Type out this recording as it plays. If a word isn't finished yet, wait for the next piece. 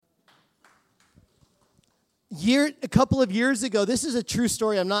A couple of years ago, this is a true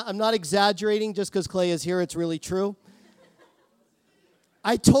story. I'm not exaggerating just because Clay is here. It's really true.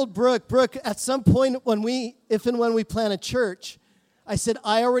 I told Brooke, at some point if and when we plan a church, I said,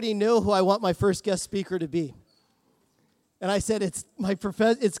 I already know who I want my first guest speaker to be. And I said,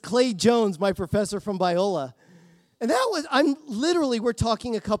 it's Clay Jones, my professor from Biola. And we're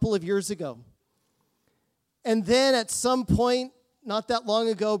talking a couple of years ago. And then at some point, not that long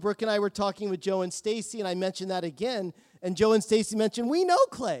ago, Brooke and I were talking with Joe and Stacy, and I mentioned that again. And Joe and Stacy mentioned, we know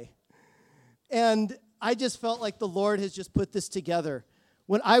Clay. And I just felt like the Lord has just put this together.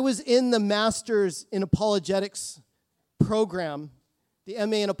 When I was in the Master's in Apologetics program, the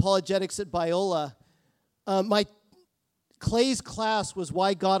MA in Apologetics at Biola, my Clay's class was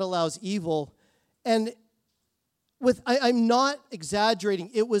Why God Allows Evil. And I'm not exaggerating,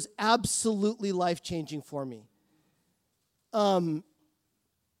 it was absolutely life-changing for me. I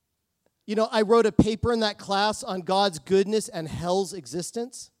wrote a paper in that class on God's goodness and hell's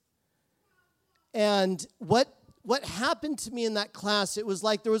existence. And what happened to me in that class, it was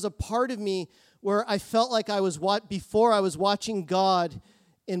like there was a part of me where I felt like before I was watching God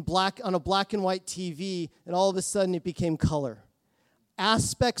on a black and white TV, and all of a sudden it became color.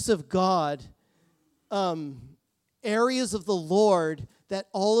 Aspects of God, areas of the Lord that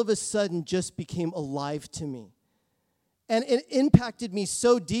all of a sudden just became alive to me. And it impacted me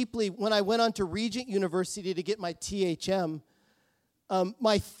so deeply when I went on to Regent University to get my THM.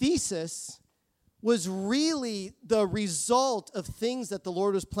 My thesis was really the result of things that the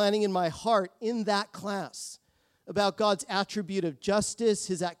Lord was planning in my heart in that class about God's attribute of justice,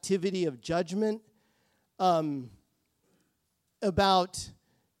 his activity of judgment, about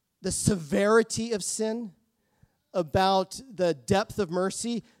the severity of sin, about the depth of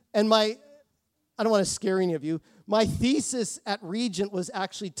mercy. And I don't want to scare any of you, my thesis at Regent was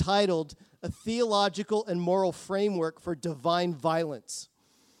actually titled A Theological and Moral Framework for Divine Violence.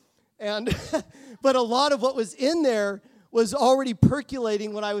 But a lot of what was in there was already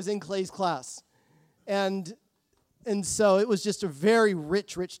percolating when I was in Clay's class. And so it was just a very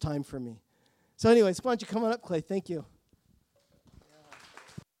rich time for me. So anyways, why don't you come on up, Clay? Thank you.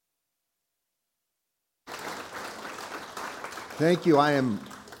 Thank you. I am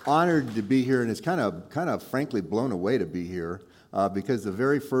honored to be here, and it's kind of frankly blown away to be here because the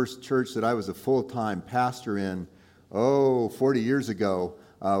very first church that I was a full-time pastor in, 40 years ago,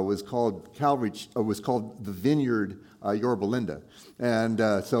 was called the Vineyard Yorba Linda. And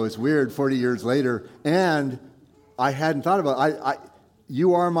so it's weird 40 years later, and I hadn't thought about it.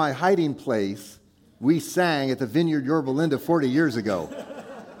 You Are My Hiding Place, we sang at the Vineyard Yorba Linda 40 years ago.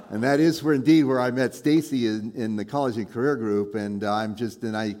 And that is where I met Stacy in the college and career group, and I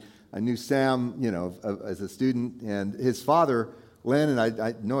knew Sam, as a student, and his father, Len, and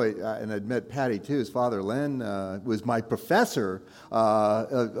I'd met Patty too. His father, Len, was my professor,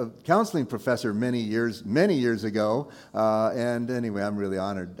 a counseling professor many years ago. And anyway, I'm really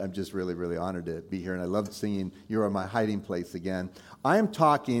honored. I'm just really, really honored to be here, and I love singing "You Are My Hiding Place" again. I am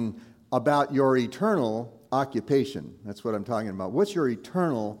talking about your eternal occupation. That's what I'm talking about. What's your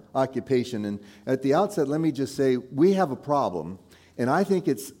eternal occupation? And at the outset, let me just say we have a problem, and I think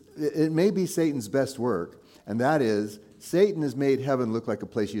it may be Satan's best work, and that is Satan has made heaven look like a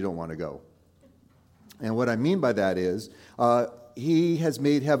place you don't want to go. And what I mean by that is he has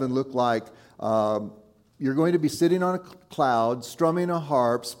made heaven look like you're going to be sitting on a cloud, strumming a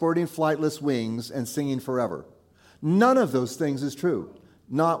harp, sporting flightless wings, and singing forever. None of those things is true.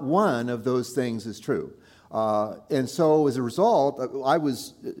 Not one of those things is true. And so as a result, I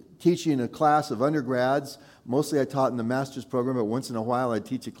was teaching a class of undergrads. Mostly I taught in the master's program, but once in a while I'd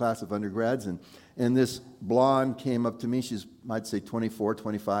teach a class of undergrads. And this blonde came up to me. She's, I'd say, 24,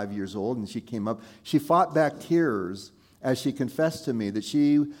 25 years old. And she came up. She fought back tears as she confessed to me that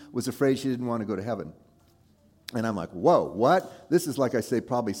she was afraid she didn't want to go to heaven. And I'm like, whoa, what? This is, like I say,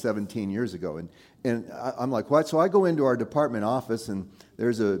 probably 17 years ago. And I'm like, what? So I go into our department office, and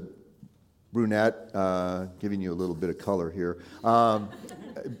there's a brunette, giving you a little bit of color here,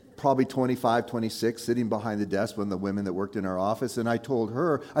 probably 25, 26, sitting behind the desk, one of the women that worked in our office. And I told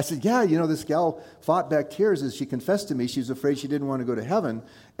her, I said, yeah, this gal fought back tears as she confessed to me she was afraid she didn't want to go to heaven.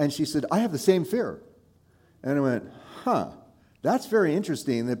 And she said, I have the same fear. And I went, that's very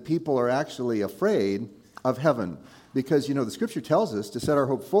interesting that people are actually afraid of heaven. Because, the Scripture tells us to set our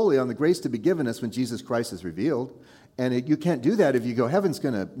hope fully on the grace to be given us when Jesus Christ is revealed. And you can't do that if you go, heaven's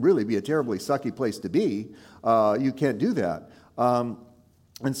going to really be a terribly sucky place to be. You can't do that.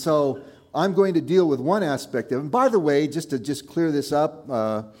 And so I'm going to deal with one aspect of it. And by the way, just to clear this up,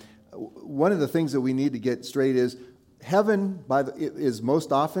 one of the things that we need to get straight is heaven is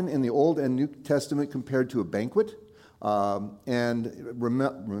most often in the Old and New Testament compared to a banquet. And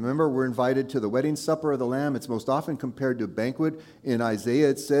remember, we're invited to the wedding supper of the Lamb. It's most often compared to a banquet. In Isaiah,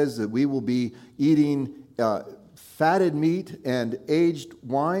 it says that we will be eating fatted meat and aged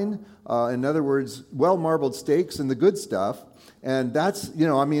wine. In other words, well-marbled steaks and the good stuff. And that's,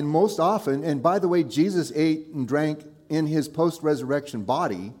 most often. And by the way, Jesus ate and drank in his post-resurrection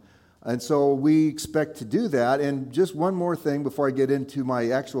body. And so we expect to do that. And just one more thing before I get into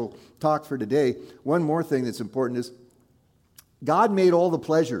my actual talk for today. One more thing that's important is God made all the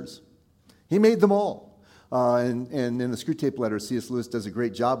pleasures. He made them all. And in the Screw Tape Letter, C.S. Lewis does a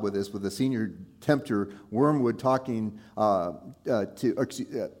great job with this, with the senior tempter Wormwood talking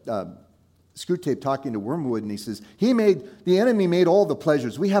Screw Tape talking to Wormwood, and he says, the enemy made all the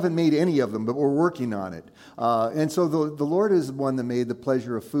pleasures. We haven't made any of them, but we're working on it. And so the Lord is the one that made the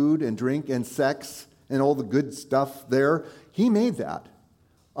pleasure of food and drink and sex and all the good stuff there. He made that.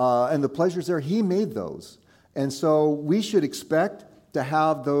 And the pleasures there, he made those. And so we should expect to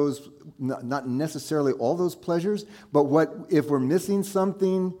have those, not necessarily all those pleasures, but if we're missing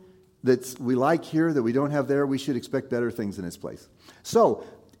something that we like here that we don't have there, we should expect better things in its place. So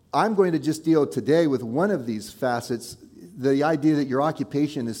I'm going to just deal today with one of these facets, the idea that your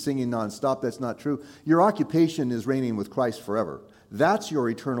occupation is singing nonstop. That's not true. Your occupation is reigning with Christ forever. That's your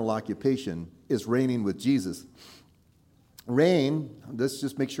eternal occupation, is reigning with Jesus. Reign, let's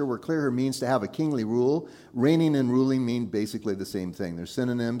just make sure we're clear here, means to have a kingly rule. Reigning and ruling mean basically the same thing. They're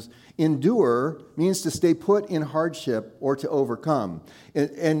synonyms. Endure means to stay put in hardship or to overcome.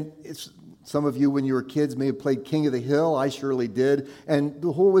 And it's, some of you, when you were kids, may have played King of the Hill. I surely did. And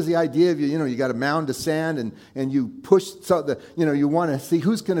what was the idea of you got a mound of sand and you push, you want to see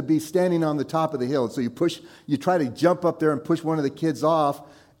who's going to be standing on the top of the hill. So you try to jump up there and push one of the kids off.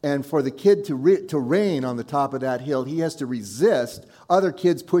 And for the kid to reign on the top of that hill, he has to resist other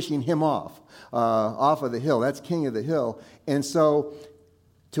kids pushing him off of the hill. That's King of the Hill. And so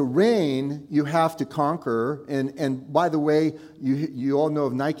to reign, you have to conquer. And by the way, you all know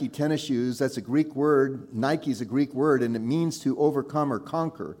of Nike tennis shoes. That's a Greek word. Nike's a Greek word, and it means to overcome or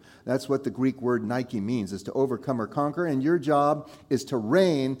conquer. That's what the Greek word Nike means, is to overcome or conquer. And your job is to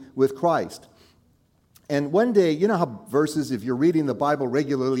reign with Christ. And one day, you know how verses, if you're reading the Bible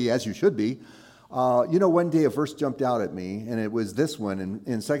regularly, as you should be, one day a verse jumped out at me, and it was this one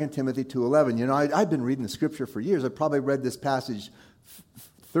in 2 Timothy 2:11. I've been reading the scripture for years. I've probably read this passage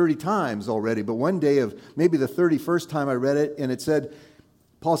 30 times already, but one day of maybe the 31st time I read it, and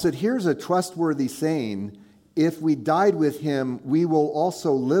Paul said, here's a trustworthy saying, if we died with him, we will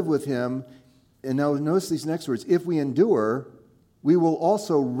also live with him. And now notice these next words, if we endure, we will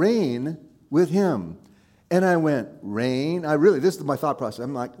also reign with him. And I went, reign? This is my thought process.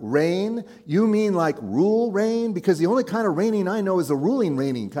 I'm like, reign? You mean like rule reign? Because the only kind of reigning I know is the ruling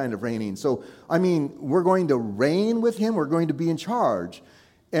reigning kind of reigning. So, we're going to reign with him. We're going to be in charge.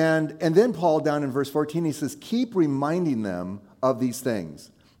 And then Paul, down in verse 14, he says, keep reminding them of these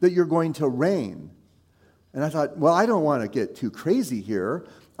things, that you're going to reign. And I thought, well, I don't want to get too crazy here.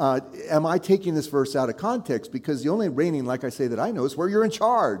 Am I taking this verse out of context? Because the only reigning, like I say, that I know is where you're in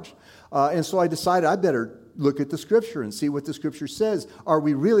charge. And so I decided I better look at the Scripture and see what the Scripture says. Are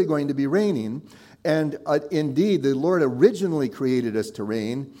we really going to be reigning? And indeed, the Lord originally created us to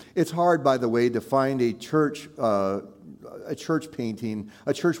reign. It's hard, by the way, to find a church painting,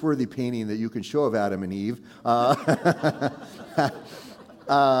 a church-worthy painting that you can show of Adam and Eve.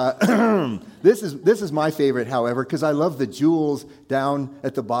 This is my favorite, however, because I love the jewels down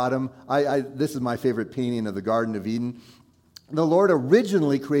at the bottom. This is my favorite painting of the Garden of Eden. The Lord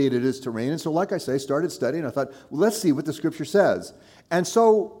originally created us to reign, and so, like I say, I started studying. I thought, well, let's see what the Scripture says. And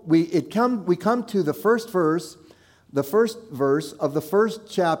so we come to the first verse of the first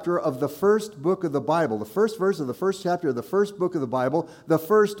chapter of the first book of the Bible. The first verse of the first chapter of the first book of the Bible. The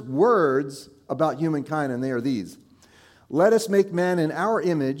first words about humankind, and they are these: let us make man in our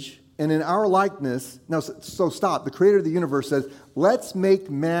image and in our likeness. Now, so stop. The creator of the universe says, let's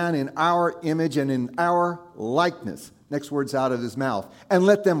make man in our image and in our likeness. Next words out of his mouth. And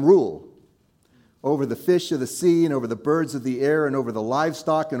let them rule over the fish of the sea and over the birds of the air and over the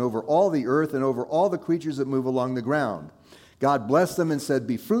livestock and over all the earth and over all the creatures that move along the ground. God blessed them and said,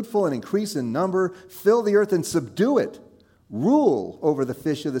 be fruitful and increase in number, fill the earth and subdue it. Rule over the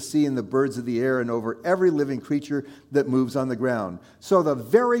fish of the sea and the birds of the air and over every living creature that moves on the ground. So the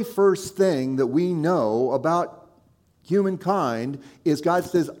very first thing that we know about humankind is God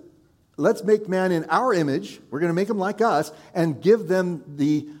says, let's make man in our image. We're going to make them like us and give them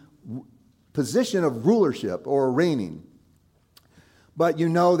the position of rulership or reigning. But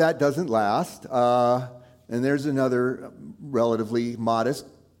that doesn't last. And there's another relatively modest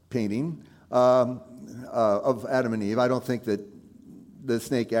painting of Adam and Eve. I don't think that the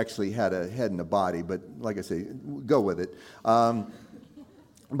snake actually had a head and a body, but like I say, go with it.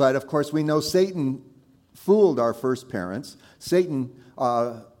 But of course, we know Satan fooled our first parents. Satan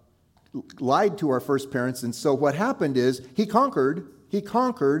lied to our first parents, and so what happened is he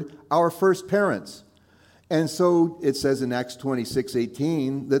conquered our first parents. And so it says in Acts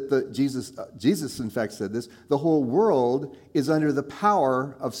 26:18 that Jesus in fact said this, the whole world is under the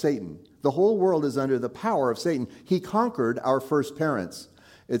power of Satan. The whole world is under the power of Satan. He conquered our first parents.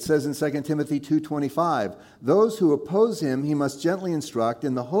 It says in 2 Timothy 2:25, those who oppose him he must gently instruct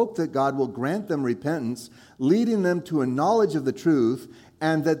in the hope that God will grant them repentance, leading them to a knowledge of the truth,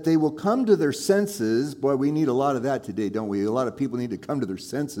 and that they will come to their senses. Boy, we need a lot of that today, don't we? A lot of people need to come to their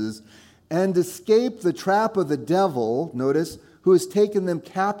senses and escape the trap of the devil, notice, who has taken them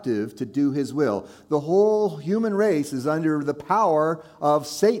captive to do his will. The whole human race is under the power of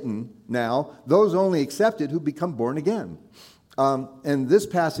Satan now, those only accepted who become born again. And this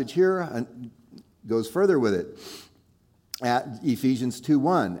passage here goes further with it. At Ephesians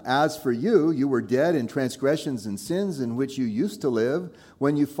 2:1, as for you, you were dead in transgressions and sins in which you used to live,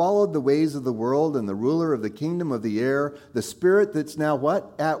 when you followed the ways of the world and the ruler of the kingdom of the air, the spirit that's now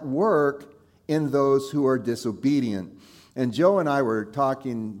what? At work in those who are disobedient. And Joe and I were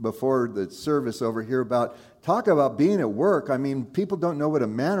talking before the service over here talk about being at work. I mean, people don't know what a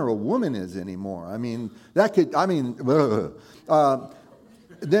man or a woman is anymore.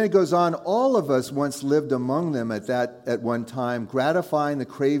 Then it goes on, all of us once lived among them at one time, gratifying the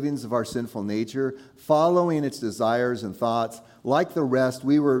cravings of our sinful nature, following its desires and thoughts. Like the rest,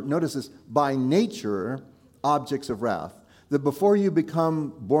 we were, notice this, by nature, objects of wrath. That before you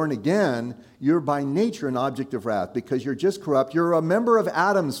become born again, you're by nature an object of wrath because you're just corrupt. You're a member of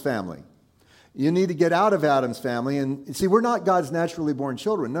Adam's family. You need to get out of Adam's family. And see, we're not God's naturally born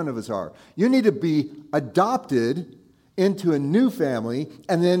children. None of us are. You need to be adopted into a new family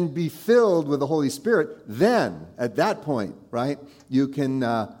and then be filled with the Holy Spirit. Then, at that point, right, you can,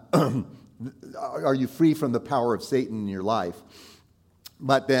 are you free from the power of Satan in your life?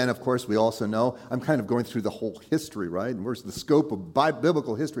 But then, of course, we also know, I'm kind of going through the whole history, right? And where's the scope of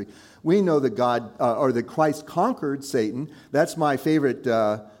biblical history? We know that that Christ conquered Satan. That's my favorite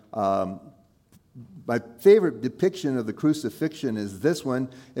depiction of the crucifixion is this one.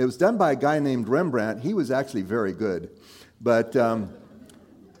 It was done by a guy named Rembrandt. He was actually very good. But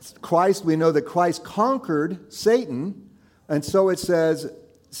we know that Christ conquered Satan. And so it says,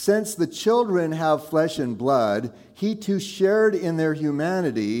 since the children have flesh and blood, he too shared in their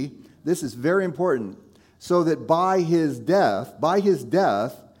humanity. This is very important. So that by his death,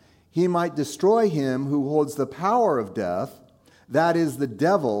 he might destroy him who holds the power of death, that is the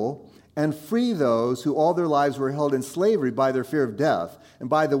devil, and free those who all their lives were held in slavery by their fear of death. And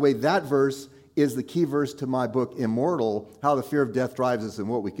by the way, that verse is the key verse to my book, Immortal, How the Fear of Death Drives Us and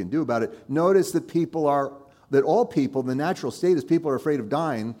What We Can Do About It. Notice that all people, the natural state is people are afraid of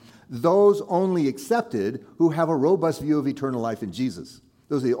dying. Those only accepted who have a robust view of eternal life in Jesus.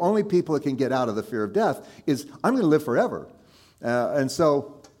 Those are the only people that can get out of the fear of death is, I'm going to live forever.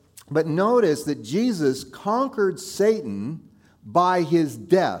 But notice that Jesus conquered Satan by his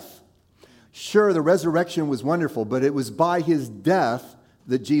death. Sure, the resurrection was wonderful, but it was by his death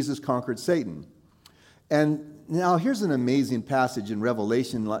that Jesus conquered Satan. And now here's an amazing passage in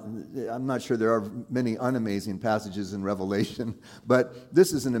Revelation. I'm not sure there are many unamazing passages in Revelation, but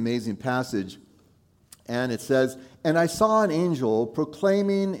this is an amazing passage. And it says, and I saw an angel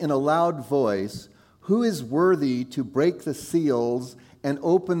proclaiming in a loud voice, who is worthy to break the seals and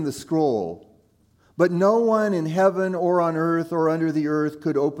open the scroll? But no one in heaven or on earth or under the earth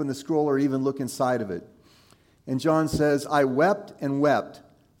could open the scroll or even look inside of it. And John says, I wept and wept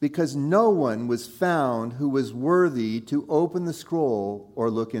because no one was found who was worthy to open the scroll or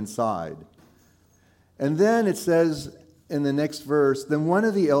look inside. And then it says in the next verse, then one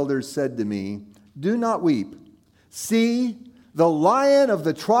of the elders said to me, do not weep. See, the Lion of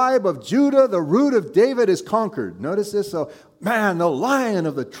the tribe of Judah, the root of David, is conquered. Notice this. So, man, the Lion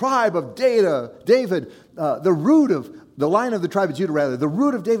of the tribe of David, the Lion of the tribe of Judah, the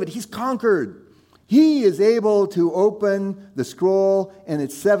root of David, he's conquered. He is able to open the scroll and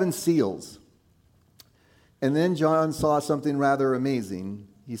its 7 seals. And then John saw something rather amazing.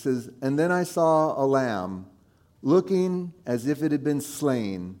 He says, and then I saw a lamb looking as if it had been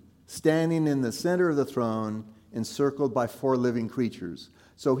slain, standing in the center of the throne, encircled by 4 living creatures.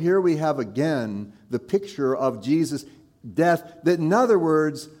 So here we have again the picture of Jesus' death. That in other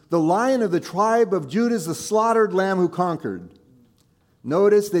words, the Lion of the tribe of Judah is the slaughtered lamb who conquered.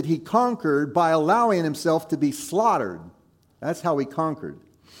 Notice that he conquered by allowing himself to be slaughtered. That's how he conquered.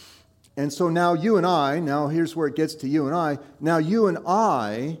 And so now you and I, now here's where it gets to you and I. Now you and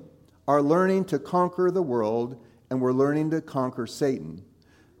I are learning to conquer the world, and we're learning to conquer Satan.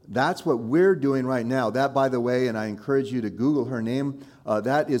 That's what we're doing right now. That, by the way, and I encourage you to Google her name,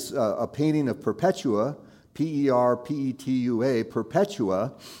 that is a painting of Perpetua, Perpetua,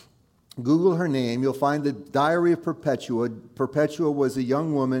 Perpetua. Google her name. You'll find the Diary of Perpetua. Perpetua was a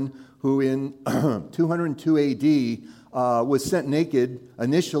young woman who in 202 AD was sent naked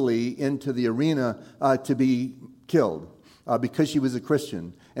initially into the arena to be killed because she was a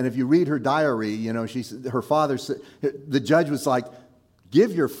Christian. And if you read her diary, you know, her father said, the judge was like,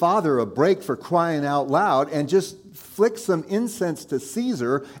 give your father a break for crying out loud and just flick some incense to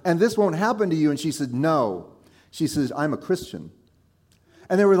Caesar and this won't happen to you. And she said, no. She says, I'm a Christian.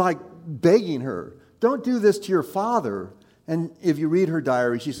 And they were like begging her, don't do this to your father. And if you read her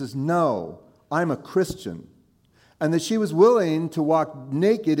diary, she says, no, I'm a Christian. And that she was willing to walk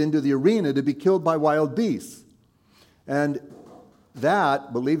naked into the arena to be killed by wild beasts. And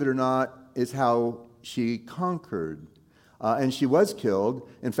that, believe it or not, is how she conquered. And she was killed.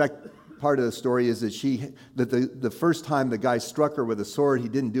 In fact, part of the story is that the first time the guy struck her with a sword, he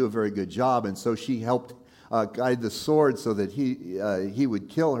didn't do a very good job. And so she helped guide the sword so that he would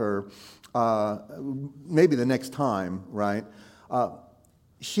kill her maybe the next time, right?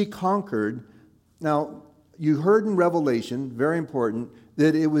 She conquered. Now, you heard in Revelation, very important,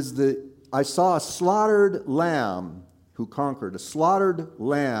 that it was I saw a slaughtered lamb who conquered. A slaughtered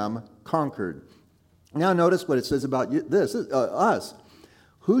lamb conquered. Now notice what it says about us.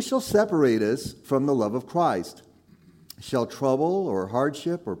 Who shall separate us from the love of Christ? Shall trouble or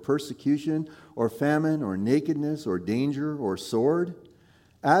hardship or persecution or famine or nakedness or danger or sword?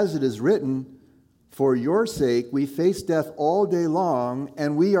 As it is written, for your sake we face death all day long,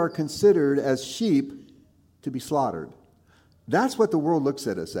 and we are considered as sheep to be slaughtered. That's what the world looks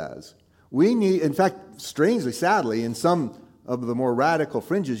at us as. We need, in fact, strangely, sadly, in some of the more radical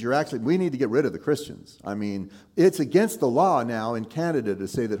fringes, we need to get rid of the Christians. I mean, it's against the law now in Canada to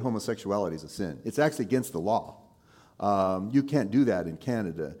say that homosexuality is a sin. It's actually against the law. You can't do that in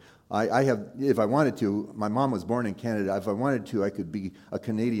Canada. I have, if I wanted to, my mom was born in Canada. If I wanted to, I could be a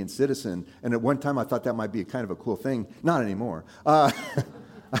Canadian citizen. And at one time, I thought that might be kind of a cool thing. Not anymore. I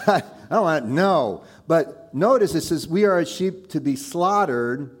don't want to, no. But notice it says, we are a sheep to be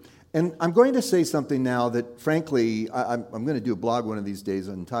slaughtered. And I'm going to say something now that, frankly, I'm going to do a blog one of these days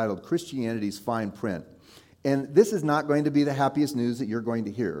entitled Christianity's Fine Print. And this is not going to be the happiest news that you're going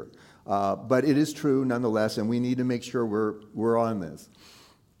to hear. But it is true nonetheless, and we need to make sure we're on this.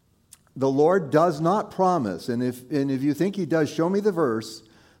 The Lord does not promise, and if you think He does, show me the verse.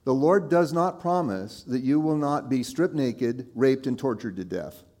 The Lord does not promise that you will not be stripped naked, raped, and tortured to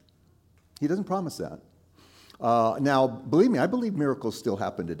death. He doesn't promise that. Now, believe me, I believe miracles still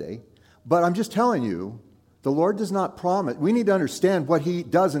happen today. But I'm just telling you, the Lord does not promise. We need to understand what He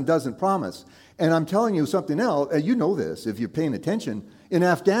does and doesn't promise. And I'm telling you something else. You know this if you're paying attention. In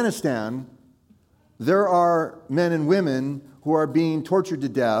Afghanistan, there are men and women who are being tortured to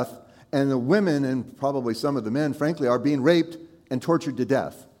death. And the women, and probably some of the men, frankly, are being raped and tortured to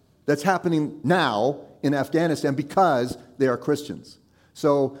death. That's happening now in Afghanistan because they are Christians.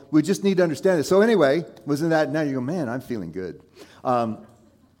 So we just need to understand this. So anyway, wasn't that, now you go, man, I'm feeling good.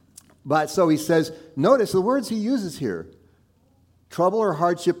 But so he says, notice the words he uses here. Trouble or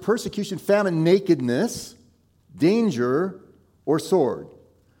hardship, persecution, famine, nakedness, danger, or sword.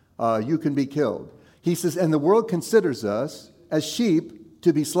 You can be killed. He says, and the world considers us as sheep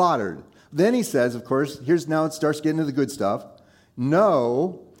to be slaughtered. Then he says, of course, now it starts getting to the good stuff.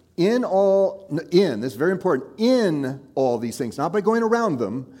 No, this is very important, in all these things, not by going around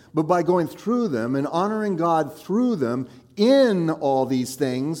them, but by going through them and honoring God through them, in all these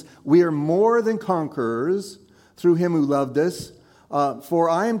things, we are more than conquerors through Him who loved us. For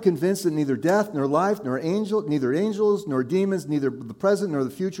I am convinced that neither death, nor life, neither angels, nor demons, neither the present nor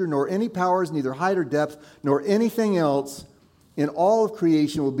the future, nor any powers, neither height or depth, nor anything else in all of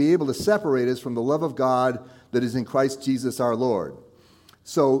creation will be able to separate us from the love of God that is in Christ Jesus our Lord.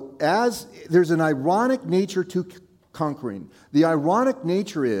 So as there's an ironic nature to conquering. The ironic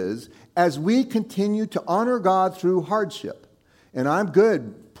nature is, as we continue to honor God through hardship, and I'm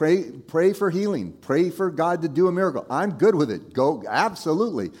good, pray for healing, pray for God to do a miracle. I'm good with it. Go,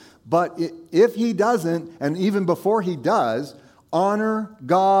 absolutely. But if He doesn't, and even before He does, honor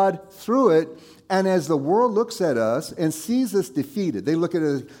God through it, And as the world looks at us and sees us defeated, they look at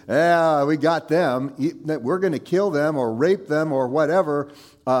us, yeah, we got them. We're going to kill them or rape them or whatever.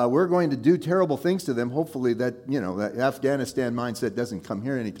 We're going to do terrible things to them. Hopefully that Afghanistan mindset doesn't come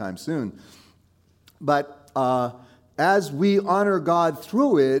here anytime soon. But as we honor God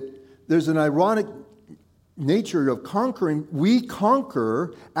through it, there's an ironic nature of conquering. We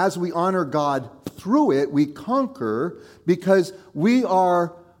conquer as we honor God through it. We conquer because we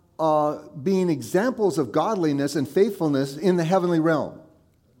are being examples of godliness and faithfulness in the heavenly realm.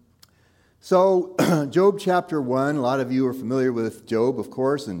 So, Job chapter 1, a lot of you are familiar with Job, of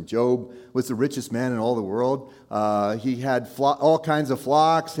course, and Job was the richest man in all the world. He had all kinds of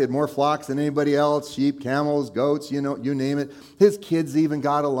flocks, he had more flocks than anybody else, sheep, camels, goats, you name it. His kids even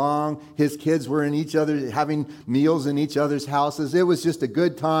got along. His kids were in each other, having meals in each other's houses. It was just a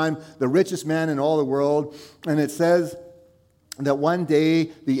good time, the richest man in all the world. And it says that one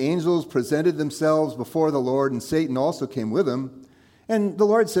day the angels presented themselves before the Lord, and Satan also came with them. And the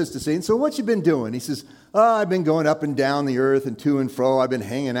Lord says to Satan, so what you been doing? He says, I've been going up and down the earth and to and fro. I've been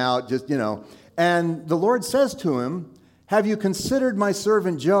hanging out, And the Lord says to him, have you considered my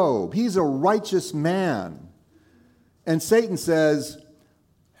servant Job? He's a righteous man. And Satan says,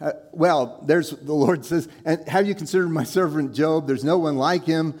 the Lord says, and have you considered my servant Job? There's no one like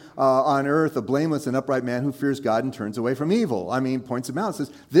him on earth, a blameless and upright man who fears God and turns away from evil. Points him out and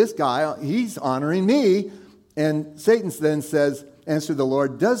says, this guy, he's honoring me. And Satan then says, answered the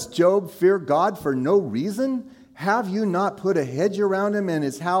Lord, does Job fear God for no reason? Have you not put a hedge around him and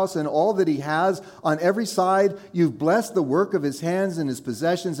his house and all that he has on every side? You've blessed the work of his hands, and his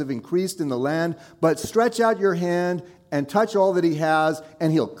possessions have increased in the land. But stretch out your hand and touch all that he has,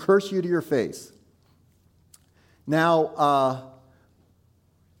 and he'll curse you to your face. Now,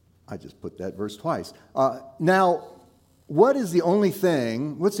 I just put that verse twice. What's the only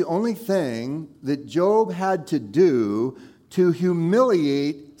thing that Job had to do to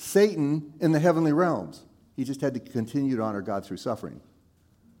humiliate Satan in the heavenly realms? He just had to continue to honor God through suffering.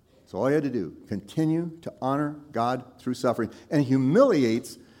 That's all he had to do. Continue to honor God through suffering. And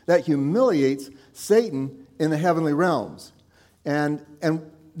humiliates Satan in the heavenly realms. And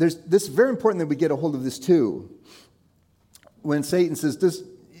this is very important that we get a hold of this too. When Satan says this,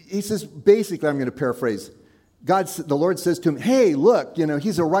 he says, basically, I'm going to paraphrase, the Lord says to him, hey, look,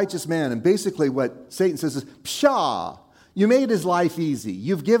 he's a righteous man. And basically what Satan says is, pshaw, you made his life easy.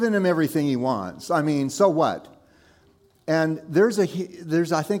 You've given him everything he wants. So what? And there's I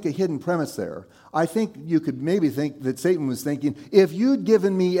think, a hidden premise there. I think you could maybe think that Satan was thinking, if you'd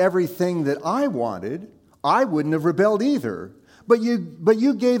given me everything that I wanted, I wouldn't have rebelled either. But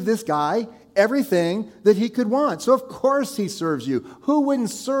you gave this guy everything that he could want. So of course he serves you. Who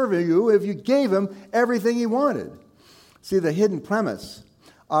wouldn't serve you if you gave him everything he wanted? See the hidden premise.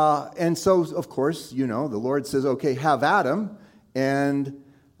 And so, of course, the Lord says, okay, have Adam, and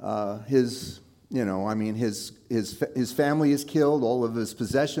his family is killed, all of his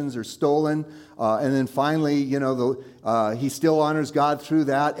possessions are stolen, and then finally, he still honors God through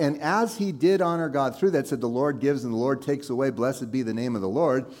that. And as he did honor God through that, said the Lord gives and the Lord takes away, blessed be the name of the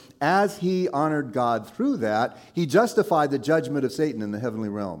Lord. As he honored God through that, he justified the judgment of Satan in the heavenly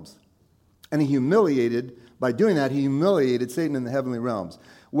realms. And by doing that, he humiliated Satan in the heavenly realms.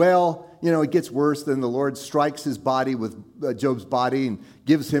 Well, it gets worse. Then the Lord strikes his body with Job's body and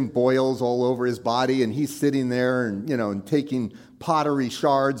gives him boils all over his body. And he's sitting there and taking pottery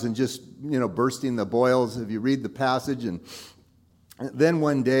shards and just, bursting the boils, if you read the passage. And then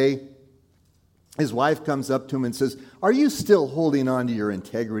one day, his wife comes up to him and says, are you still holding on to your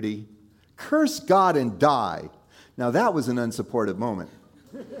integrity? Curse God and die. Now, that was an unsupportive moment.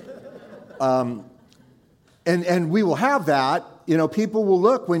 And we will have that. People will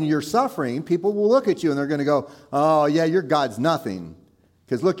look when you're suffering. People will look at you and they're going to go, oh, yeah, your God's nothing.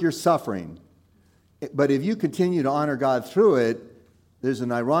 Because look, you're suffering. But if you continue to honor God through it, there's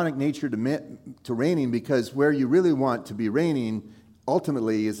an ironic nature to reigning, because where you really want to be reigning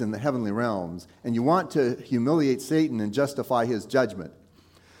ultimately is in the heavenly realms. And you want to humiliate Satan and justify his judgment.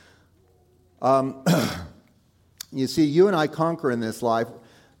 You see, you and I conquer in this life.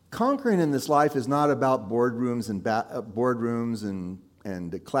 Conquering in this life is not about boardrooms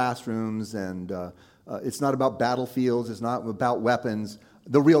and classrooms, and it's not about battlefields. It's not about weapons.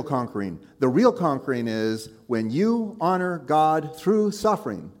 The real conquering is when you honor God through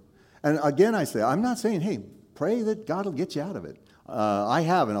suffering. And again, I'm not saying, hey, pray that God will get you out of it. I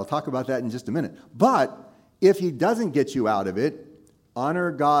have, and I'll talk about that in just a minute. But if he doesn't get you out of it,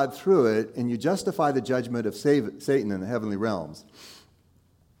 honor God through it, and you justify the judgment of Satan in the heavenly realms.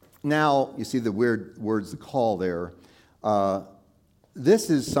 Now, you see the weird words, the call there. This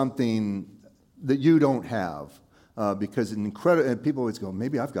is something that you don't have. Because and people always go,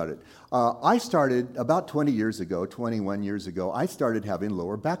 maybe I've got it. I started about 21 years ago, I started having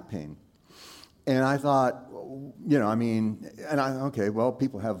lower back pain. And I thought, okay, well,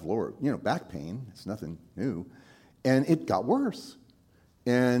 people have lower, back pain. It's nothing new. And it got worse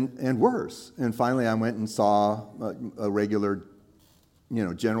and worse. And finally, I went and saw a regular,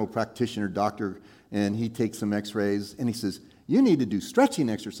 general practitioner doctor, and he takes some x-rays, and he says, you need to do stretching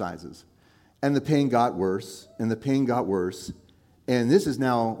exercises. And the pain got worse, and the pain got worse. And this is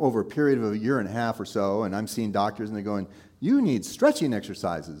now over a period of a year and a half or so, and I'm seeing doctors, and they're going, you need stretching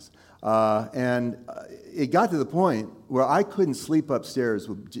exercises. And it got to the point where I couldn't sleep upstairs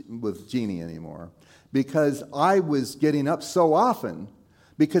with Jeannie anymore because I was getting up so often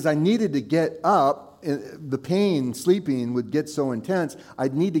because I needed to get up. The pain sleeping would get so intense,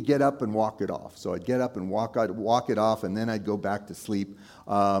 I'd need to get up and walk it off. So I'd get up and walk it off, and then I'd go back to sleep.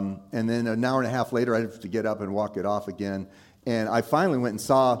 And then an hour and a half later, I'd have to get up and walk it off again. And I finally went and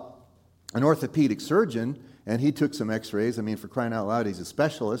saw an orthopedic surgeon, and he took some x-rays. I mean, for crying out loud, he's a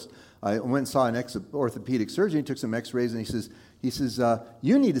specialist. I went and saw an orthopedic surgeon. He took some x-rays, and he says,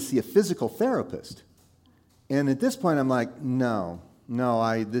 you need to see a physical therapist. And at this point, I'm like, no,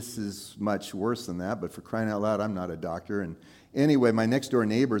 this is much worse than that, but for crying out loud, I'm not a doctor. And anyway, my next door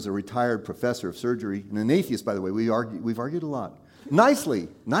neighbor is a retired professor of surgery, and an atheist, by the way. We've argued a lot. Nicely,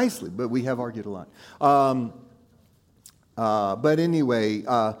 but we have argued a lot. But anyway,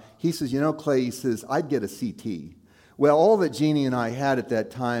 he says, Clay, he says, I'd get a CT. Well, all that Jeannie and I had at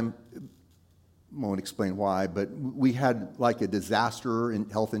that time, won't explain why, but we had like a disaster in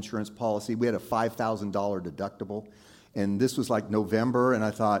health insurance policy. We had a $5,000 deductible. And this was like November, and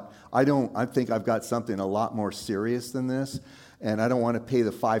I thought, I think I've got something a lot more serious than this, and I don't want to pay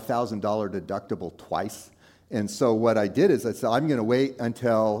the $5,000 deductible twice. And so what I did is I said, I'm going to wait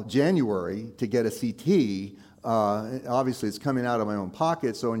until January to get a CT. Obviously, it's coming out of my own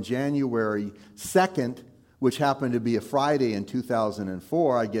pocket. So on January 2nd, which happened to be a Friday in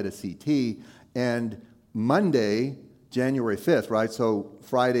 2004, I get a CT. And Monday, January 5th, right? So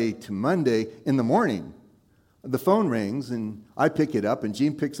Friday to Monday in the morning, the phone rings, and I pick it up, and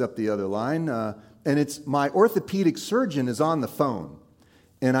Gene picks up the other line, and it's my orthopedic surgeon is on the phone.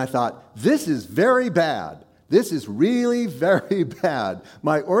 And I thought, this is very bad. This is really very bad.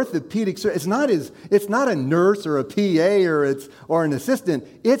 My orthopedic surgeon, it's not a nurse or a PA or an assistant.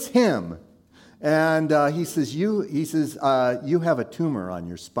 It's him. And he says, you have a tumor on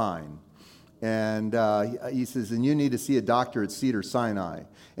your spine. And he says, and you need to see a doctor at Cedars-Sinai.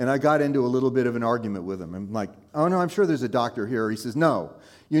 And I got into a little bit of an argument with him. I'm like, oh, no, I'm sure there's a doctor here. He says, no,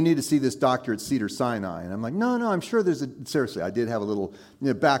 you need to see this doctor at Cedars-Sinai. And I'm like, no, I'm sure seriously, I did have a little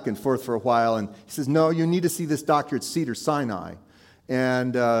back and forth for a while. And he says, no, you need to see this doctor at Cedars-Sinai.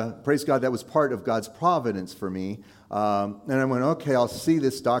 And praise God, that was part of God's providence for me. And I went, okay, I'll see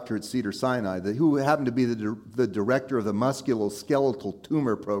this doctor at Cedars-Sinai, who happened to be the director of the musculoskeletal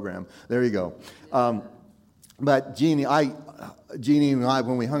tumor program. There you go. But Jeannie and I,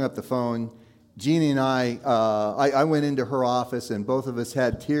 when we hung up the phone, Jeannie and I went into her office, and both of us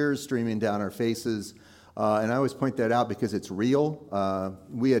had tears streaming down our faces. And I always point that out because it's real.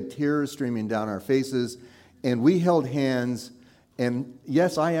 We had tears streaming down our faces, and we held hands. And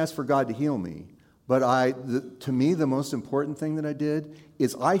yes, I asked for God to heal me. But to me, the most important thing that I did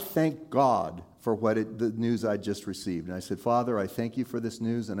is I thanked God for the news I just received. And I said, Father, I thank you for this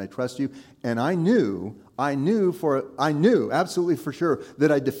news, and I trust you. And I knew absolutely for sure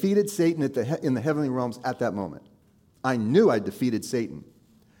that I defeated Satan in the heavenly realms at that moment. I knew I defeated Satan.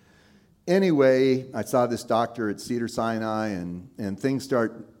 Anyway, I saw this doctor at Cedars-Sinai, and things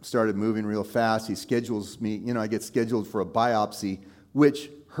started moving real fast. He schedules me, I get scheduled for a biopsy,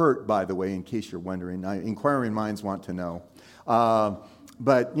 which hurt, by the way, in case you're wondering. Inquiring minds want to know.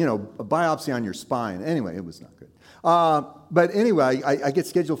 But, a biopsy on your spine. Anyway, it was not good. But anyway, I get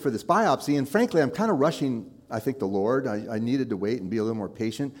scheduled for this biopsy, and frankly, I'm kind of rushing, I think, the Lord. I needed to wait and be a little more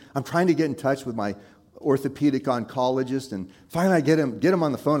patient. I'm trying to get in touch with my orthopedic oncologist, and finally I get him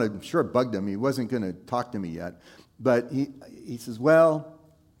on the phone. I'm sure it bugged him. He wasn't going to talk to me yet. But he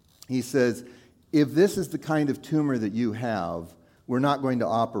says, if this is the kind of tumor that you have, we're not going to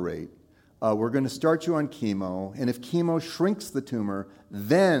operate. We're going to start you on chemo, and if chemo shrinks the tumor,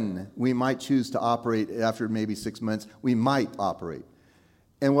 then we might choose to operate after maybe 6 months. We might operate.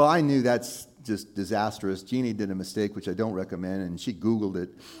 And well, I knew that's just disastrous. Jeannie did a mistake, which I don't recommend, and she Googled it,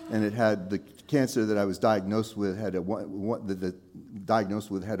 and it had the cancer that I was diagnosed with had a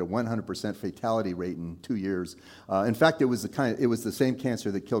 100% fatality rate in 2 years. In fact, it was the same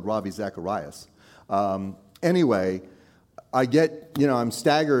cancer that killed Ravi Zacharias. Anyway. I'm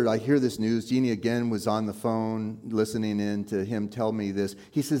staggered. I hear this news. Jeannie again was on the phone listening in to him tell me this.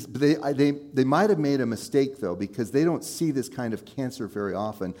 He says, they might have made a mistake, though, because they don't see this kind of cancer very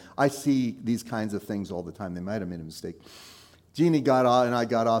often. I see these kinds of things all the time. They might have made a mistake. Jeannie got on, and I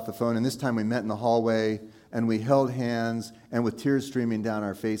got off the phone, and this time we met in the hallway, and we held hands, and with tears streaming down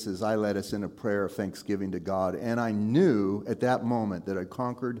our faces, I led us in a prayer of thanksgiving to God. And I knew at that moment that I'd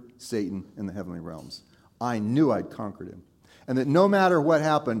conquered Satan in the heavenly realms. I knew I'd conquered him. And that no matter what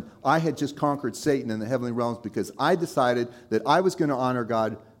happened, I had just conquered Satan in the heavenly realms because I decided that I was going to honor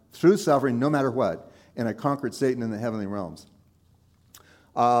God through suffering no matter what. And I conquered Satan in the heavenly realms.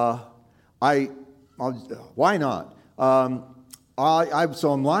 Why not?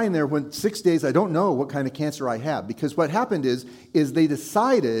 So I'm lying there when 6 days, I don't know what kind of cancer I have. Because what happened is they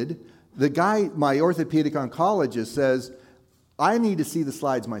decided, the guy, my orthopedic oncologist says, I need to see the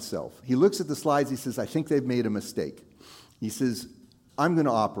slides myself. He looks at the slides, he says, I think they've made a mistake. He says, I'm going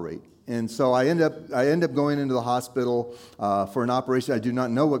to operate. And so I end up going into the hospital for an operation. I do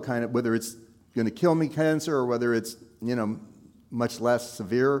not know whether it's going to kill me cancer or whether it's, much less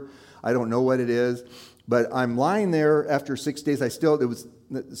severe. I don't know what it is. But I'm lying there after 6 days. It was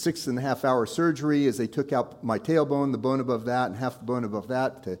 6.5-hour surgery as they took out my tailbone, the bone above that, and half the bone above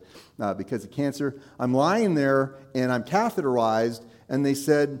that because of cancer. I'm lying there and I'm catheterized, and they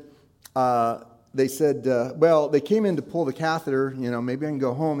said, they came in to pull the catheter, maybe I can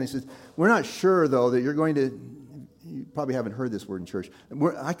go home. They said, we're not sure, though, that you're going to, you probably haven't heard this word in church.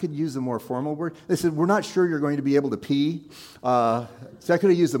 I could use a more formal word. They said, we're not sure you're going to be able to pee. So I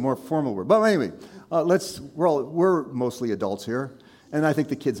could have used a more formal word. But anyway, we're mostly adults here, and I think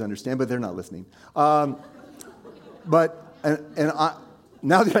the kids understand, but they're not listening. Now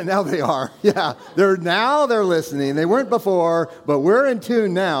they are. Yeah, they're listening. They weren't before, but we're in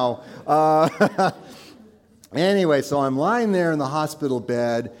tune now. Anyway, so I'm lying there in the hospital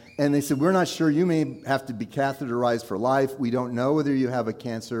bed, and they said, we're not sure. You may have to be catheterized for life. We don't know whether you have a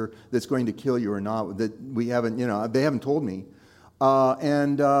cancer that's going to kill you or not. That we haven't, they haven't told me.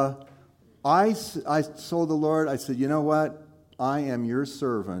 I told the Lord, I said, you know what? I am your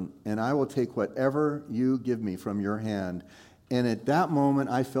servant, and I will take whatever you give me from your hand. And at that moment,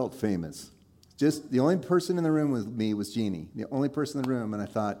 I felt famous. Just the only person in the room with me was Jeannie, the only person in the room. And I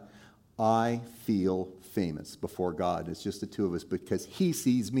thought, I feel famous before God. It's just the two of us because he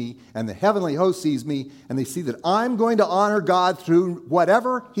sees me and the heavenly host sees me, and they see that I'm going to honor God through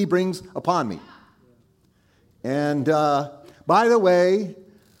whatever he brings upon me. And by the way,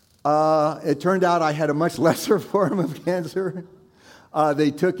 it turned out I had a much lesser form of cancer.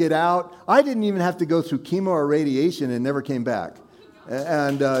 They took it out. I didn't even have to go through chemo or radiation and never came back.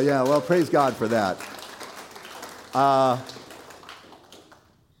 And praise God for that.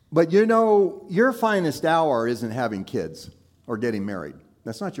 But your finest hour isn't having kids or getting married.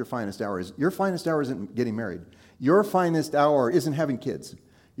 That's not your finest hour. Your finest hour isn't getting married. Your finest hour isn't having kids.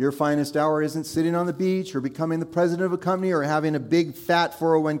 Your finest hour isn't sitting on the beach or becoming the president of a company or having a big fat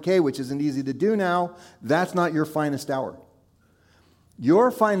 401k, which isn't easy to do now. That's not your finest hour.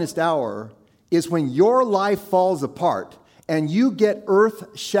 Your finest hour is when your life falls apart and you get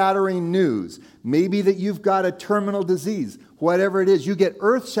earth-shattering news. Maybe that you've got a terminal disease, whatever it is. You get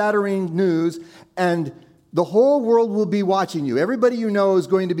earth-shattering news, and the whole world will be watching you. Everybody you know is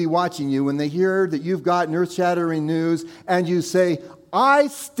going to be watching you when they hear that you've gotten earth-shattering news, and you say, I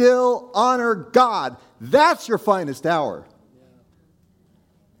still honor God. That's your finest hour.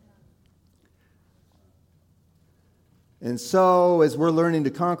 And so, as we're learning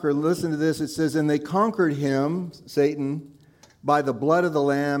to conquer, listen to this. It says, and they conquered him, Satan, by the blood of the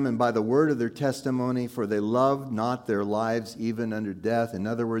Lamb and by the word of their testimony, for they loved not their lives even unto death. In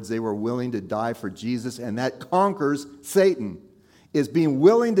other words, they were willing to die for Jesus, and that conquers Satan. Is being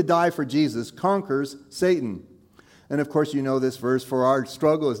willing to die for Jesus conquers Satan. And of course, you know this verse, for our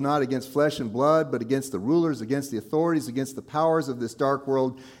struggle is not against flesh and blood, but against the rulers, against the authorities, against the powers of this dark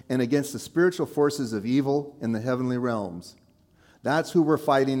world, and against the spiritual forces of evil in the heavenly realms. That's who we're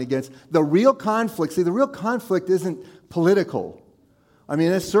fighting against. The real conflict isn't political. I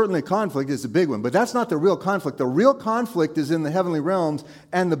mean, it's certainly a conflict, it's a big one, but that's not the real conflict. The real conflict is in the heavenly realms,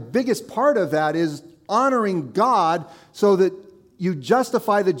 and the biggest part of that is honoring God so that you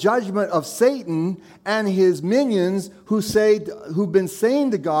justify the judgment of Satan and his minions who've been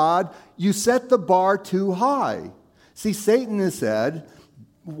saying to God, you set the bar too high. See, Satan has said,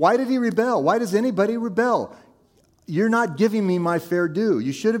 why did he rebel? Why does anybody rebel? You're not giving me my fair due.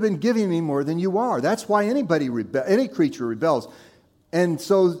 You should have been giving me more than you are. That's why any creature rebels. And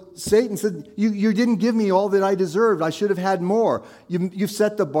so Satan said, you didn't give me all that I deserved. I should have had more. You've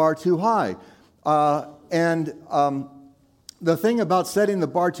set the bar too high. the thing about setting the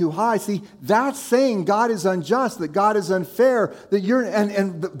bar too high, see, that's saying God is unjust, that God is unfair, that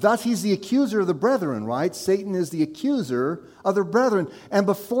and thus he's the accuser of the brethren, right? Satan is the accuser of the brethren. And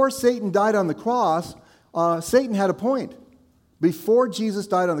before Satan died on the cross, Satan had a point. Before Jesus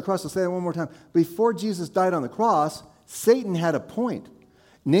died on the cross, I'll say that one more time. Before Jesus died on the cross, Satan had a point.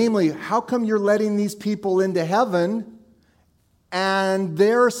 Namely, how come you're letting these people into heaven and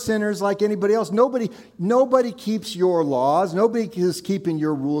they're sinners like anybody else? Nobody keeps your laws. Nobody is keeping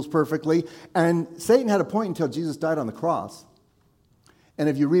your rules perfectly. And Satan had a point until Jesus died on the cross. And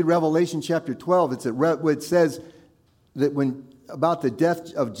if you read Revelation chapter 12, it says that when about the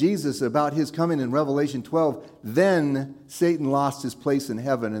death of Jesus, about his coming in Revelation 12, then Satan lost his place in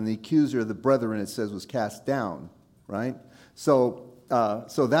heaven, and the accuser of the brethren, it says, was cast down, right? So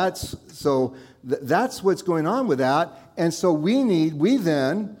that's what's going on with that. And so we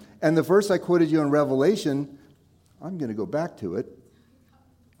then, and the verse I quoted you in Revelation, I'm going to go back to it.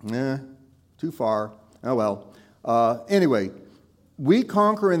 Too far. Oh well. Anyway, we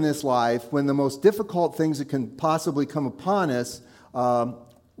conquer in this life when the most difficult things that can possibly come upon us,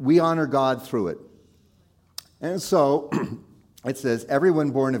 we honor God through it. And so it says, everyone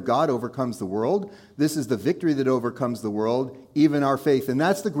born of God overcomes the world. This is the victory that overcomes the world, even our faith. And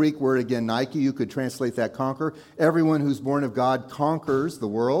that's the Greek word again, Nike. You could translate that conquer. Everyone who's born of God conquers the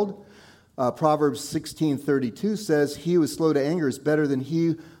world. Proverbs 16:32 says, he who is slow to anger is better than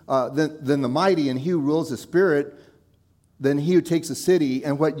the mighty, and he who rules the spirit than he who takes a city.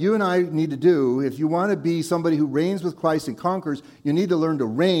 And what you and I need to do, if you want to be somebody who reigns with Christ and conquers, you need to learn to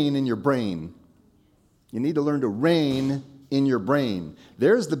reign in your brain. You need to learn to reign in your brain.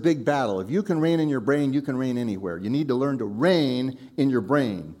 There's the big battle. If you can reign in your brain, you can reign anywhere. You need to learn to reign in your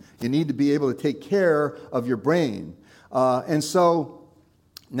brain. You need to be able to take care of your brain. And so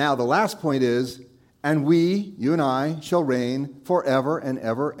now the last point is, and we, you and I, shall reign forever and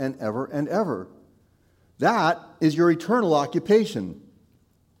ever and ever and ever. That is your eternal occupation.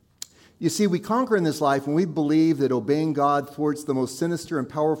 You see, we conquer in this life when we believe that obeying God thwarts the most sinister and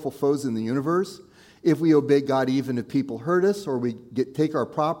powerful foes in the universe. If we obey God even if people hurt us, or we take our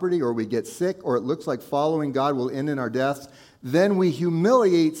property, or we get sick, or it looks like following God will end in our deaths, then we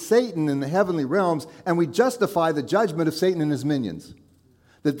humiliate Satan in the heavenly realms, and we justify the judgment of Satan and his minions.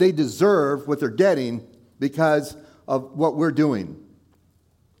 That they deserve what they're getting because of what we're doing.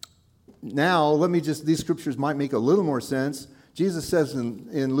 Now, these scriptures might make a little more sense. Jesus says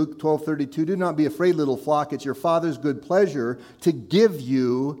in Luke 12:32, do not be afraid, little flock. It's your Father's good pleasure to give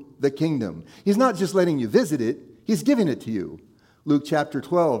you the kingdom. He's not just letting you visit it. He's giving it to you. Luke chapter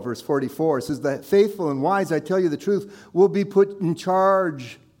 12, verse 44 says, the faithful and wise, I tell you the truth, will be put in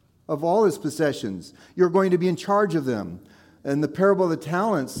charge of all his possessions. You're going to be in charge of them. In the parable of the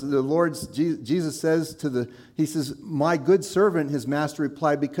talents, Jesus says he says, my good servant, his master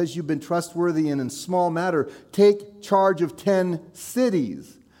replied, because you've been trustworthy in a small matter, take charge of 10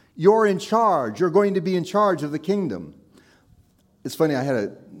 cities. You're in charge. You're going to be in charge of the kingdom. It's funny, I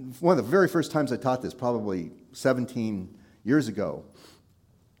had one of the very first times I taught this, probably 17 years ago.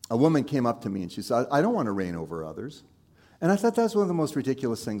 A woman came up to me and she said, I don't want to reign over others. And I thought that's one of the most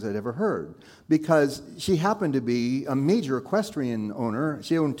ridiculous things I'd ever heard, because she happened to be a major equestrian owner.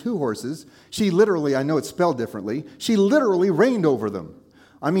 She owned 2 horses. She literally, I know it's spelled differently, she literally reigned over them.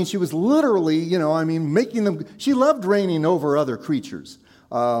 I mean, she was literally, making them, she loved reigning over other creatures.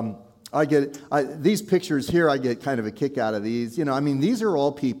 These pictures here, I get kind of a kick out of these. These are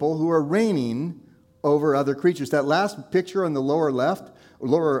all people who are reigning over other creatures. That last picture on the lower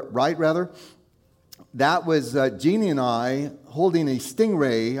right, that was Jeannie and I holding a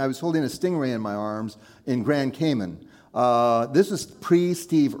stingray. I was holding a stingray in my arms in Grand Cayman. This is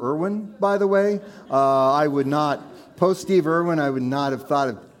pre-Steve Irwin, by the way. I would not, post-Steve Irwin, I would not have thought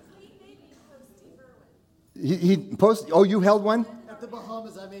of... you held one? At the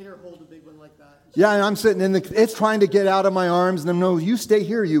Bahamas, I made her hold a big one like that. Yeah, and I'm sitting it's trying to get out of my arms, and I'm, no, you stay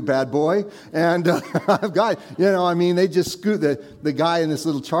here, you bad boy. And I've got, they just scoop the guy in this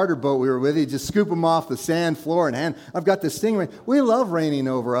little charter boat we were with, he just scoop him off the sand floor and I've got this stingray. We love reigning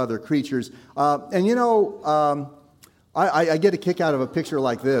over other creatures. I get a kick out of a picture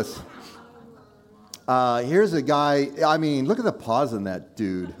like this. Here's a guy, look at the paws on that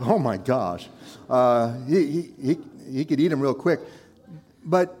dude. Oh my gosh. He could eat him real quick.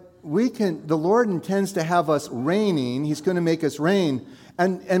 But the Lord intends to have us reigning. He's going to make us reign.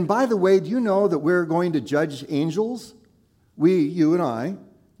 And by the way, do you know that we're going to judge angels? You and I.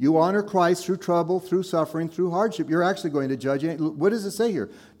 You honor Christ through trouble, through suffering, through hardship. You're actually going to judge. What does it say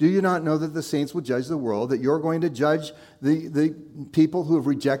here? Do you not know that the saints will judge the world, that you're going to judge the people who have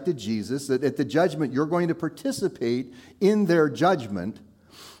rejected Jesus, that at the judgment you're going to participate in their judgment?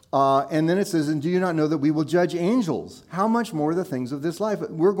 And then it says, and do you not know that we will judge angels? How much more the things of this life?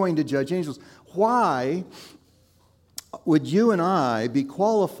 We're going to judge angels. Why would you and I be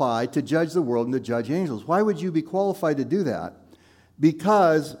qualified to judge the world and to judge angels? Why would you be qualified to do that?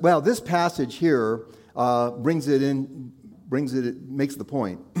 Because, well, this passage here makes the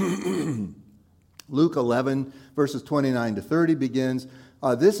point. Luke 11, verses 29 to 30 begins,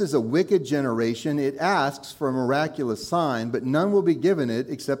 this is a wicked generation. It asks for a miraculous sign, but none will be given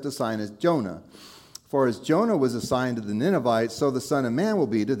it except a sign as Jonah. For as Jonah was a sign to the Ninevites, so the Son of Man will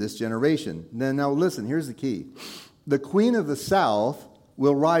be to this generation. Now listen, here's the key. The queen of the south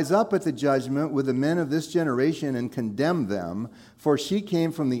will rise up at the judgment with the men of this generation and condemn them, for she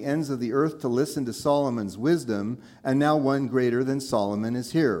came from the ends of the earth to listen to Solomon's wisdom, and now one greater than Solomon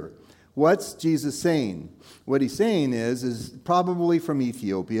is here. What's Jesus saying? What he's saying is probably from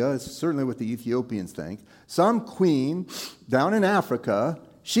Ethiopia. It's certainly what the Ethiopians think. Some queen down in Africa,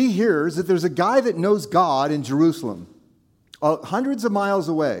 she hears that there's a guy that knows God in Jerusalem, hundreds of miles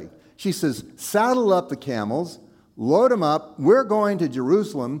away. She says, saddle up the camels, load them up. We're going to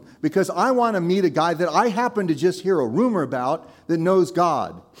Jerusalem because I want to meet a guy that I happen to just hear a rumor about that knows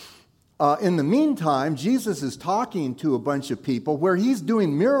God. In the meantime, Jesus is talking to a bunch of people where he's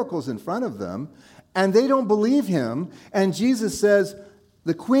doing miracles in front of them, and they don't believe him. And Jesus says,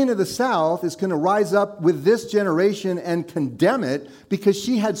 the queen of the south is going to rise up with this generation and condemn it because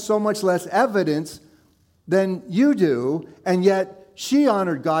she had so much less evidence than you do, and yet she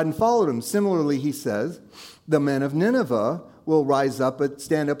honored God and followed him. Similarly, he says, the men of Nineveh will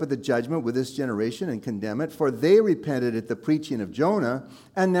stand up at the judgment with this generation and condemn it, for they repented at the preaching of Jonah,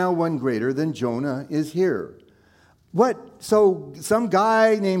 and now one greater than Jonah is here. What? So some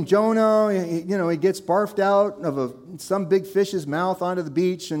guy named Jonah, he gets barfed out of some big fish's mouth onto the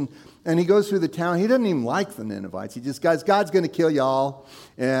beach, and he goes through the town. He doesn't even like the Ninevites. He just, God's going to kill you all,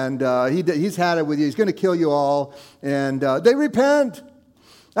 and he's had it with you. He's going to kill you all, and they repent.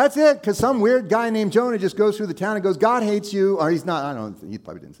 That's it, because some weird guy named Jonah just goes through the town and goes, God hates you. Or he's not, I don't know, he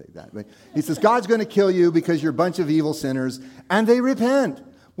probably didn't say that. But he says, God's going to kill you because you're a bunch of evil sinners. And they repent.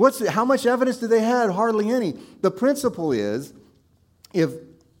 How much evidence do they have? Hardly any. The principle is, if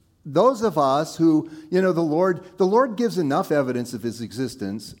those of us who, the Lord gives enough evidence of his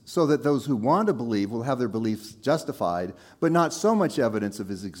existence so that those who want to believe will have their beliefs justified, but not so much evidence of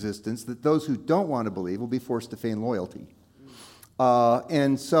his existence that those who don't want to believe will be forced to feign loyalty.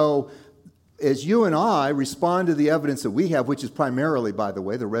 And so, as you and I respond to the evidence that we have, which is primarily, by the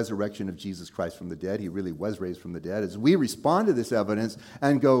way, the resurrection of Jesus Christ from the dead, he really was raised from the dead, as we respond to this evidence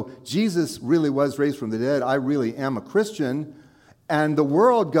and go, Jesus really was raised from the dead, I really am a Christian, and the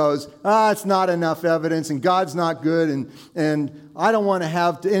world goes, it's not enough evidence, and God's not good, and I don't want to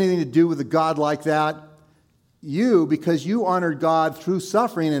have anything to do with a God like that. You, because you honored God through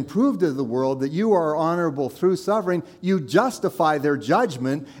suffering and proved to the world that you are honorable through suffering, you justify their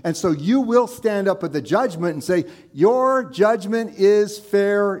judgment. And so you will stand up at the judgment and say, your judgment is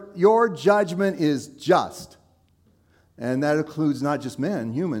fair, your judgment is just. And that includes not just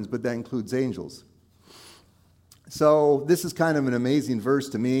men, humans, but that includes angels. So this is kind of an amazing verse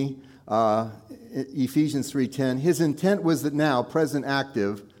to me. Ephesians 3:10. His intent was that now, present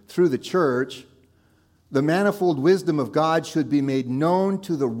active, through the church, the manifold wisdom of God should be made known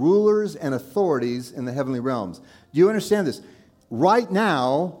to the rulers and authorities in the heavenly realms. Do you understand this? Right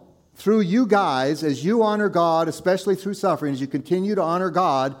now, through you guys, as you honor God, especially through suffering, as you continue to honor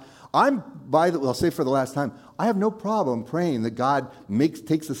God, I'll say for the last time, I have no problem praying that God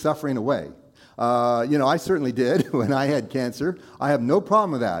takes the suffering away. I certainly did when I had cancer. I have no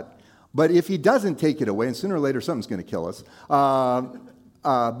problem with that. But if he doesn't take it away, and sooner or later something's going to kill us,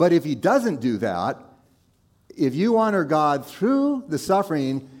 but if he doesn't do that, if you honor God through the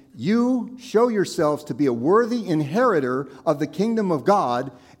suffering, you show yourselves to be a worthy inheritor of the kingdom of God,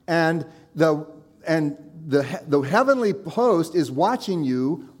 and the heavenly host is watching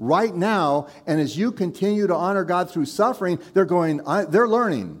you right now, and as you continue to honor God through suffering, they're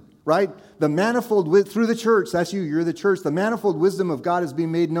learning, right? The manifold, through the church, that's you're the church, the manifold wisdom of God is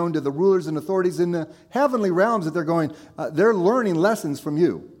being made known to the rulers and authorities in the heavenly realms that they're learning lessons from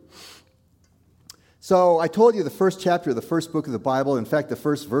you. So I told you the first chapter of the first book of the Bible, in fact, the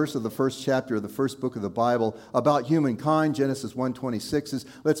first verse of the first chapter of the first book of the Bible about humankind, Genesis 1:26 is,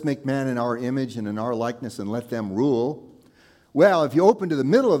 let's make man in our image and in our likeness and let them rule. Well, if you open to the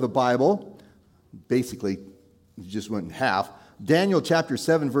middle of the Bible, basically you just went in half, Daniel chapter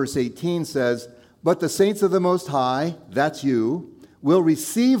 7, verse 18 says, but the saints of the Most High, that's you, will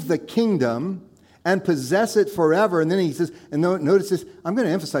receive the kingdom and possess it forever. And then he says, and notice this, I'm going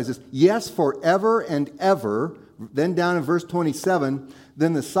to emphasize this, yes, forever and ever. Then down in verse 27,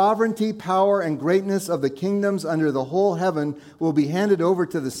 then the sovereignty, power, and greatness of the kingdoms under the whole heaven will be handed over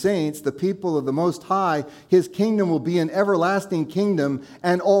to the saints, the people of the Most High. His kingdom will be an everlasting kingdom,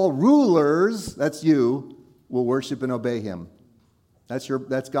 and all rulers, that's you, will worship and obey him.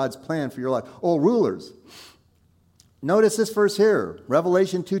 That's God's plan for your life. All rulers. Notice this verse here,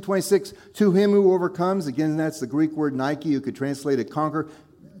 Revelation 2:26. To him who overcomes, again, that's the Greek word Nike. You could translate it conquer.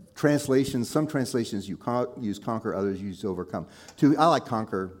 Some translations use conquer, others use overcome. I like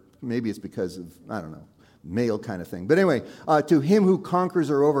conquer. Maybe it's because of, I don't know, male kind of thing. But anyway, to him who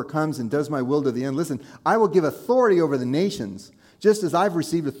conquers or overcomes and does my will to the end. Listen, I will give authority over the nations. Just as I've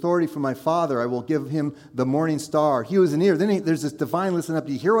received authority from my Father, I will give him the morning star. He who has an ear. Then there's this divine, listen up.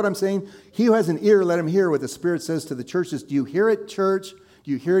 Do you hear what I'm saying? He who has an ear, let him hear what the Spirit says to the churches. Do you hear it, church?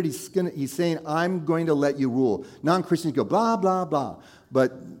 Do you hear it? He's saying, I'm going to let you rule. Non-Christians go, blah, blah, blah.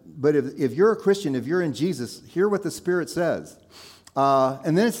 But if you're a Christian, if you're in Jesus, hear what the Spirit says.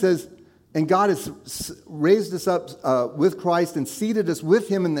 And then it says, and God has raised us up with Christ and seated us with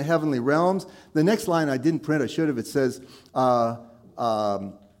him in the heavenly realms. The next line I didn't print, I should have. It says,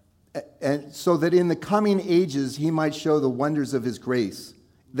 and so that in the coming ages he might show the wonders of his grace.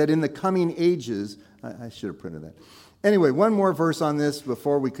 That in the coming ages, I should have printed that. Anyway, one more verse on this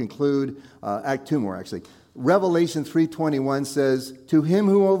before we conclude. Two more, actually. Revelation 3:21 says, to him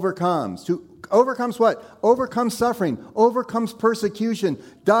who overcomes. Overcomes what? Overcomes suffering. Overcomes persecution.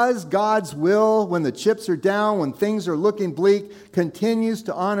 Does God's will when the chips are down, when things are looking bleak, continues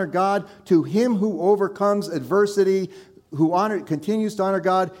to honor God. To him who overcomes adversity, continues to honor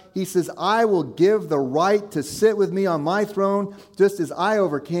God, he says, I will give the right to sit with me on my throne, just as I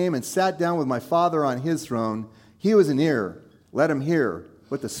overcame and sat down with my Father on his throne. He who has an ear, let him hear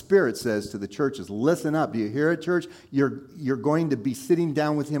what the Spirit says to the churches. Listen up. Do you hear it, church? You're going to be sitting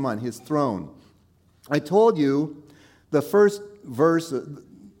down with him on his throne. I told you the first verse of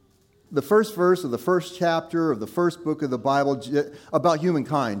the first chapter of the first book of the Bible about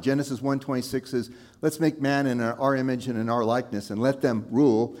humankind. Genesis 1:26 says, let's make man in our image and in our likeness and let them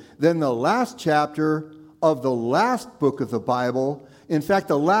rule. Then the last chapter of the last book of the Bible, in fact,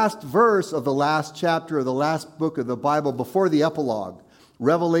 the last verse of the last chapter of the last book of the Bible before the epilogue,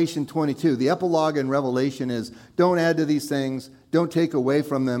 Revelation 22. The epilogue in Revelation is, don't add to these things, don't take away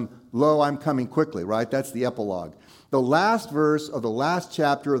from them. Lo, I'm coming quickly, right? That's the epilogue. The last verse of the last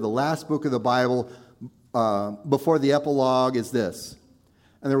chapter of the last book of the Bible before the epilogue is this.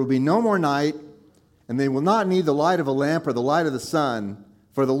 And there will be no more night, and they will not need the light of a lamp or the light of the sun,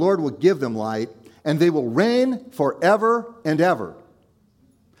 for the Lord will give them light, and they will reign forever and ever.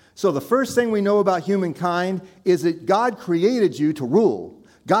 So the first thing we know about humankind is that God created you to rule.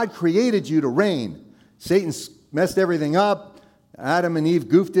 God created you to reign. Satan messed everything up. Adam and Eve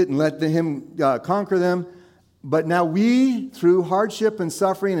goofed it and let him conquer them. But now we, through hardship and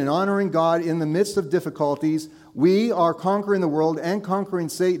suffering and honoring God in the midst of difficulties, we are conquering the world and conquering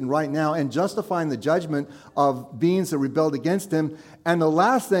Satan right now and justifying the judgment of beings that rebelled against him. And the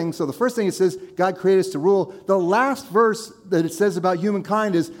last thing, so the first thing it says, God created us to rule. The last verse that it says about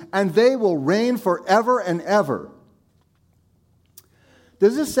humankind is, and they will reign forever and ever.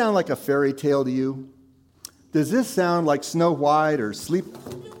 Does this sound like a fairy tale to you? Does this sound like Snow White or Sleep?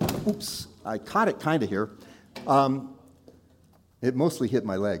 Oops, I caught it kind of here. It mostly hit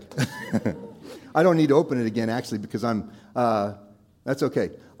my leg. I don't need to open it again, actually, because that's okay.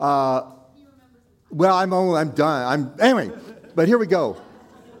 Well, I'm done. Anyway, but here we go.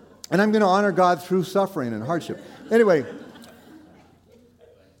 And I'm going to honor God through suffering and hardship. Anyway,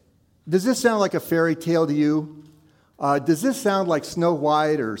 does this sound like a fairy tale to you? Does this sound like Snow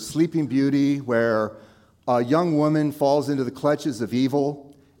White or Sleeping Beauty, where a young woman falls into the clutches of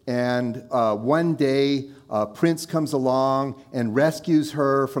evil, and one day a prince comes along and rescues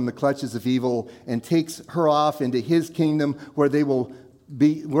her from the clutches of evil and takes her off into his kingdom where they will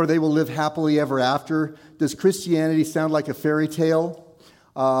live happily ever after? Does Christianity sound like a fairy tale?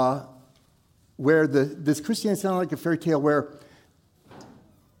 Does Christianity sound like a fairy tale where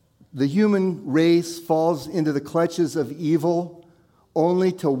the human race falls into the clutches of evil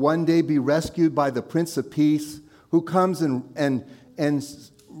only to one day be rescued by the Prince of Peace, who comes and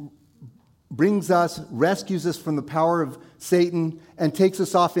rescues us from the power of Satan and takes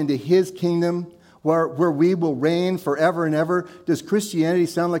us off into his kingdom where we will reign forever and ever? Does Christianity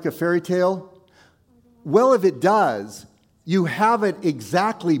sound like a fairy tale? Well, if it does, you have it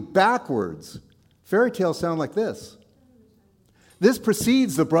exactly backwards. Fairy tales sound like this. This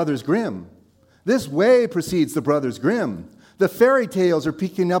precedes the Brothers Grimm. This way precedes the Brothers Grimm. The fairy tales are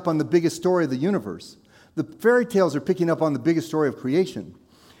picking up on the biggest story of the universe. The fairy tales are picking up on the biggest story of creation.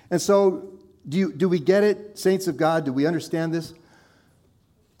 And so, do we get it, saints of God? Do we understand this?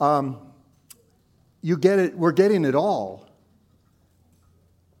 You get it. We're getting it all.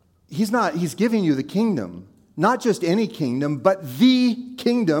 He's giving you the kingdom. Not just any kingdom, but the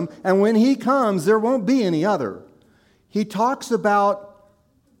kingdom. And when he comes, there won't be any other. He talks about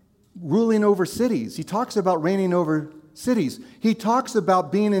ruling over cities. He talks about reigning over cities. He talks about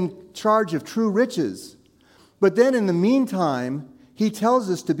being in charge of true riches. But then in the meantime, he tells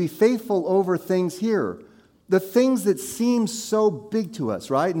us to be faithful over things here. The things that seem so big to us,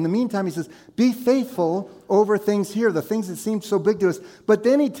 right? In the meantime, he says, be faithful over things here, the things that seem so big to us. But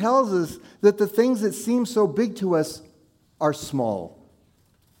then he tells us that the things that seem so big to us are small.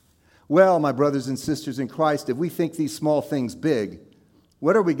 Well, my brothers and sisters in Christ, if we think these small things big,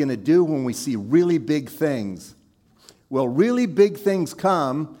 what are we going to do when we see really big things? Well, really big things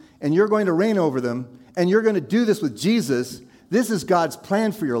come, and you're going to reign over them, and you're going to do this with Jesus. This is God's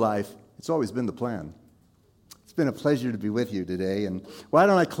plan for your life. It's always been the plan. It's been a pleasure to be with you today. And why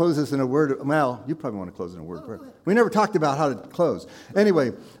don't I close this in a word? Well, you probably want to close in a word of prayer. We never talked about how to close.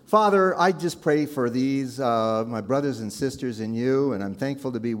 Anyway, Father, I just pray for these, my brothers and sisters in you, and I'm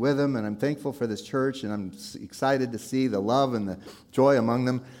thankful to be with them, and I'm thankful for this church, and I'm excited to see the love and the joy among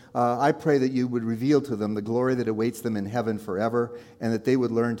them. I pray that you would reveal to them the glory that awaits them in heaven forever, and that they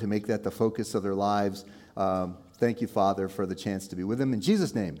would learn to make that the focus of their lives. Thank you, Father, for the chance to be with them. In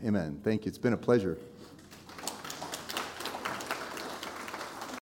Jesus' name, amen. Thank you. It's been a pleasure.